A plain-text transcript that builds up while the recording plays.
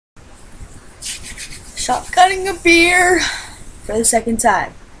Shotgunning a beer for the second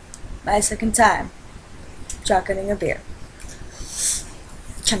time. My second time shotgunning a beer.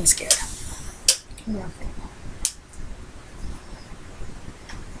 I'm scared. Come on.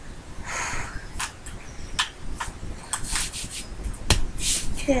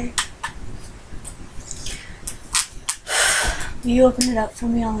 Okay. Will you open it up for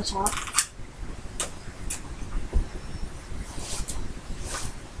me on the top?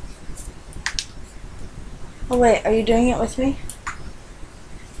 Oh wait, are you doing it with me?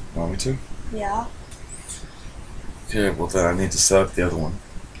 Want me to? Yeah. Okay, well then I need to set up the other one.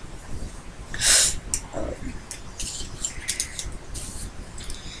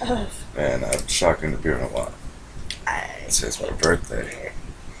 Man, I've shotgunned a beer in a while. It's my birthday.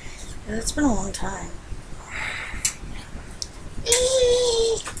 Yeah, it's been a long time.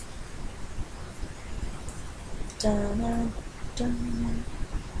 Dun, dun,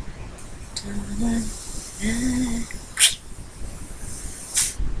 dun,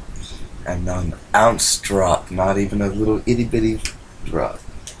 And not an ounce drop, not even a little itty bitty drop.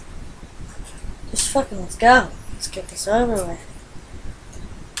 Just fucking let's go. Let's get this over with.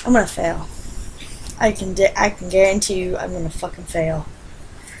 I'm gonna fail. I can guarantee you I'm gonna fucking fail.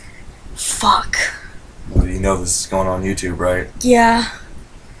 Fuck. Well, you know this is going on YouTube, right? Yeah.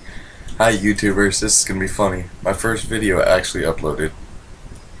 Hi YouTubers, this is gonna be funny. My first video actually uploaded.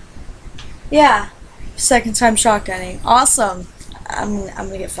 Yeah. Second time shotgunning. Awesome. I'm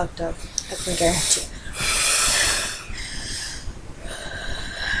gonna get fucked up. I can guarantee.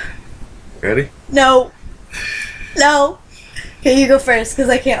 Ready? No. No. Okay, you go first, because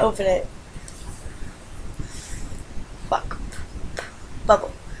I can't open it. Fuck.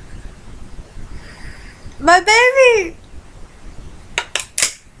 Bubble. My baby!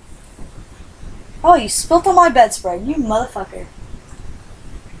 Oh, you spilt on my bedspread, you motherfucker.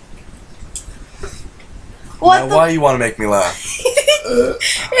 What Now, why you want to make me laugh? He didn't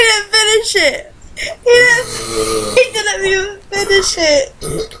finish it. He didn't even finish it.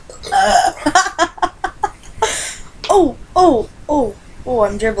 Oh,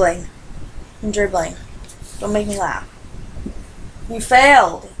 I'm dribbling. Don't make me laugh. You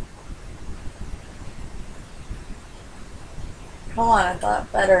failed. Come on, I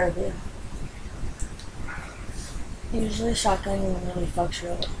thought better of you. Usually shotgunning really fucks you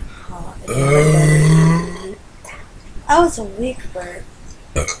up. That was a weak burp.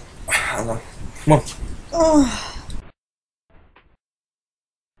 Come on. Ugh.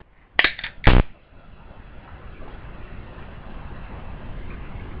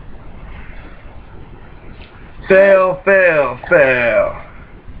 Fail.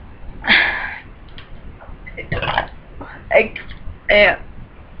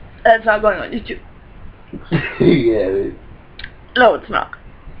 That's not going on YouTube. Yeah. No, it's not.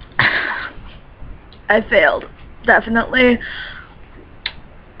 I failed. Definitely.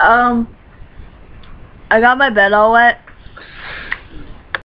 I got my bed all wet.